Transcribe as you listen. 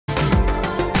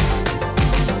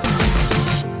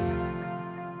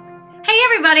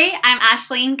everybody, I'm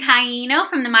Ashleen Caino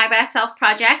from the My Best Self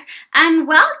Project, and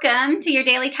welcome to your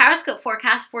daily Tarotscope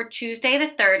forecast for Tuesday, the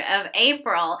 3rd of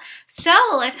April. So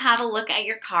let's have a look at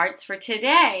your cards for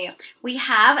today. We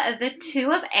have the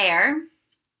Two of Air,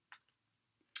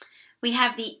 we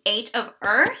have the Eight of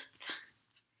Earth,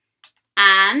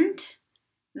 and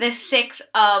the Six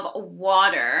of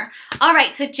Water. All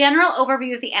right, so general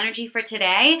overview of the energy for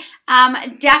today.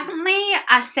 Definitely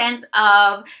a sense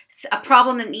of a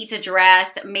problem that needs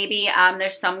addressed. Maybe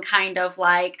there's some kind of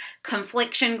like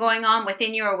confliction going on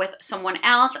within you or with someone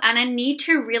else, and a need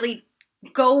to really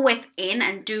go within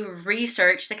and do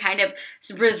research to kind of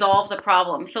resolve the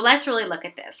problem. So let's really look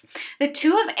at this. The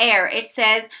Two of Air, it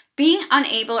says being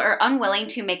unable or unwilling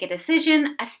to make a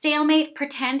decision, a stalemate,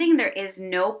 pretending there is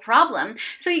no problem.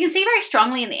 So you can see very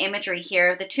strongly in the imagery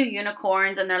here, the two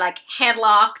unicorns, and they're like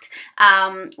headlocked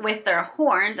with their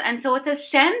horns. And so it's a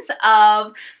sense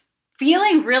of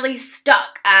feeling really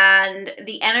stuck, and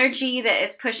the energy that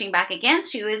is pushing back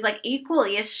against you is like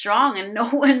equally as strong, and no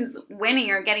one's winning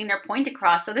or getting their point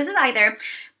across. So this is either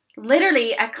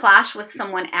literally a clash with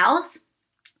someone else,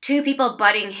 two people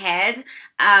butting heads,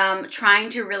 trying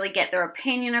to really get their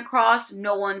opinion across,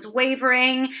 no one's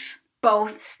wavering,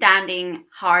 both standing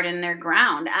hard in their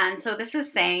ground. And so this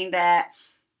is saying that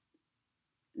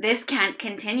this can't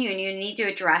continue and you need to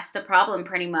address the problem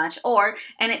pretty much. Or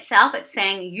in itself, it's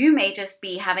saying you may just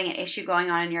be having an issue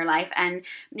going on in your life and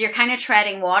you're kind of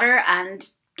treading water and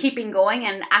keeping going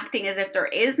and acting as if there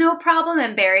is no problem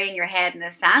and burying your head in the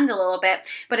sand a little bit.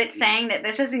 But it's saying that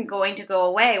this isn't going to go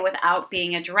away without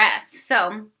being addressed.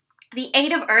 So the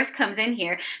Eight of Earth comes in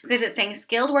here because it's saying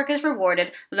skilled work is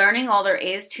rewarded, learning all there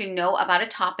is to know about a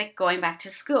topic, going back to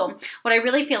school. What I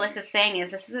really feel this is saying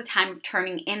is this is a time of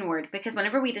turning inward, because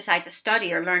whenever we decide to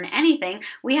study or learn anything,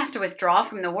 we have to withdraw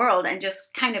from the world and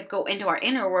just kind of go into our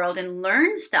inner world and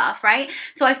learn stuff, right?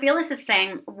 So I feel this is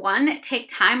saying, one, take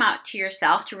time out to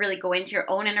yourself to really go into your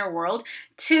own inner world.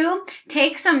 Two,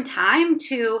 take some time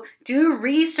to do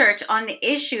research on the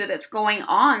issue that's going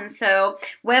on. So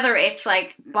whether it's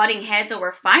like butting heads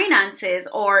over finances,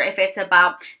 or if it's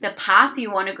about the path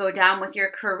you want to go down with your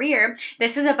career,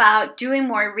 this is about doing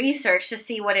more research to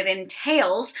see what it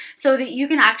entails so that you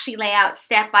can actually lay out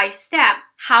step by step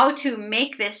how to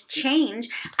make this change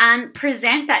and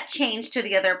present that change to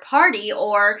the other party,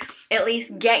 or at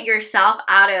least get yourself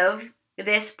out of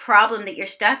this problem that you're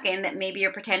stuck in that maybe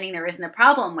you're pretending there isn't a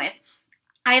problem with.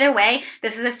 Either way,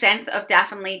 this is a sense of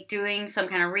definitely doing some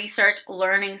kind of research,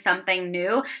 learning something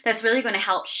new that's really going to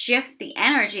help shift the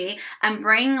energy and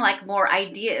bring like more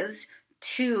ideas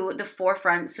to the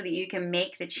forefront so that you can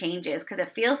make the changes, because it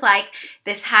feels like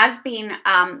this has been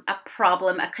a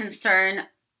problem, a concern,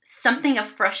 something of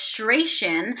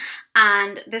frustration,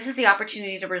 and this is the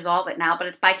opportunity to resolve it now. But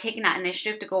it's by taking that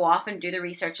initiative to go off and do the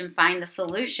research and find the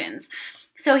solutions.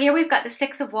 So here we've got the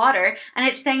Six of Water, and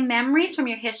it's saying memories from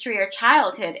your history or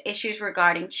childhood, issues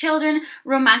regarding children,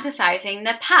 romanticizing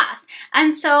the past.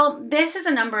 And so this is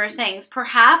a number of things.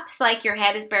 Perhaps like your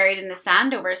head is buried in the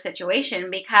sand over a situation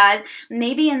because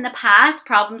maybe in the past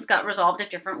problems got resolved a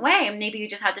different way. Maybe you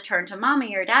just had to turn to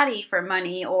mommy or daddy for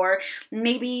money, or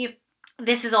maybe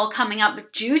this is all coming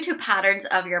up due to patterns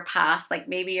of your past. Like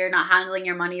maybe you're not handling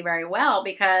your money very well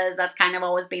because that's kind of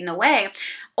always been the way.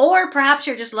 Or perhaps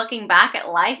you're just looking back at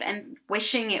life and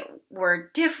wishing it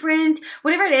were different.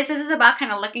 Whatever it is, this is about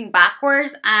kind of looking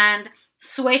backwards and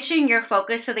switching your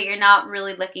focus so that you're not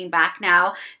really looking back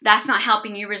now. That's not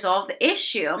helping you resolve the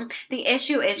issue. The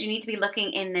issue is you need to be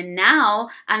looking in the now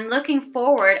and looking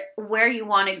forward where you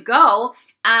want to go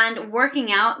and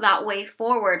working out that way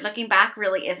forward. Looking back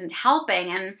really isn't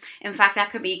helping. And in fact, that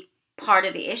could be part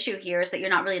of the issue here, is that you're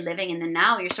not really living in the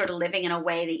now. You're sort of living in a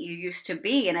way that you used to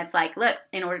be. And it's like, look,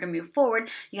 in order to move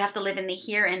forward, you have to live in the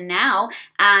here and now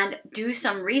and do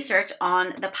some research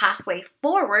on the pathway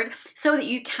forward so that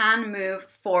you can move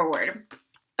forward.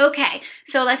 Okay,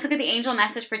 so let's look at the angel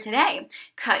message for today.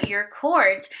 Cut your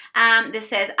cords. This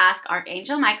says, ask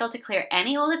Archangel Michael to clear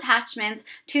any old attachments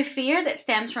to fear that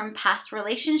stems from past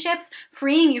relationships,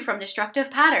 freeing you from destructive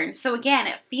patterns. So again,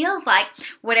 it feels like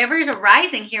whatever is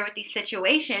arising here with these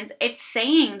situations, it's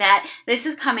saying that this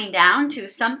is coming down to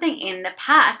something in the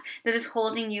past that is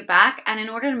holding you back. And in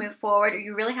order to move forward,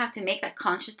 you really have to make that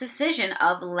conscious decision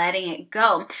of letting it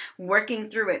go,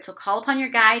 working through it. So call upon your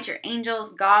guides, your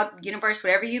angels, God, universe,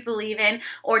 whatever you believe in,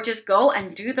 or just go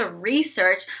and do the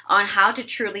research on how to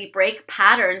truly break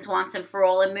patterns once and for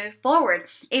all and move forward.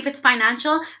 If it's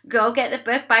financial, go get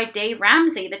the book by Dave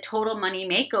Ramsey, The Total Money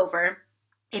Makeover.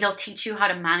 It'll teach you how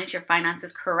to manage your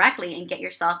finances correctly and get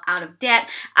yourself out of debt,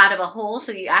 out of a hole,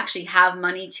 so you actually have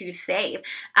money to save.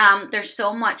 There's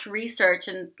so much research,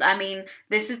 and I mean,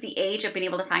 this is the age of being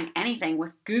able to find anything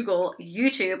with Google,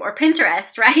 YouTube, or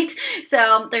Pinterest, right?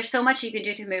 So there's so much you can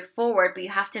do to move forward, but you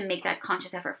have to make that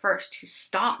conscious effort first to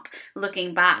stop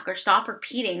looking back or stop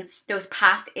repeating those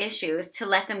past issues, to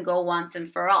let them go once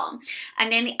and for all.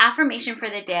 And then the affirmation for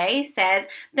the day says,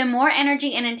 the more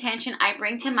energy and intention I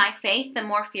bring to my faith, the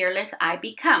more fearless I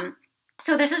become.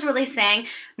 So this is really saying,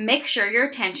 make sure your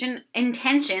intention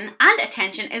and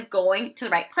attention is going to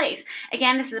the right place.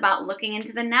 Again, this is about looking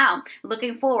into the now,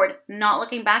 looking forward, not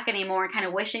looking back anymore, and kind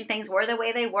of wishing things were the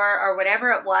way they were or whatever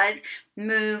it was.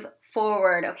 Move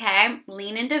forward, okay?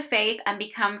 Lean into faith and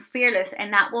become fearless,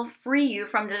 and that will free you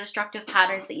from the destructive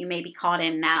patterns that you may be caught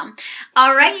in now.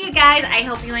 All right, you guys, I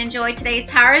hope you enjoyed today's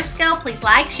Tarotscope. Please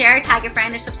like, share, tag a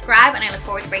friend, or subscribe, and I look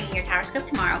forward to bringing your Tarotscope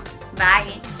tomorrow.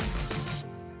 Bye.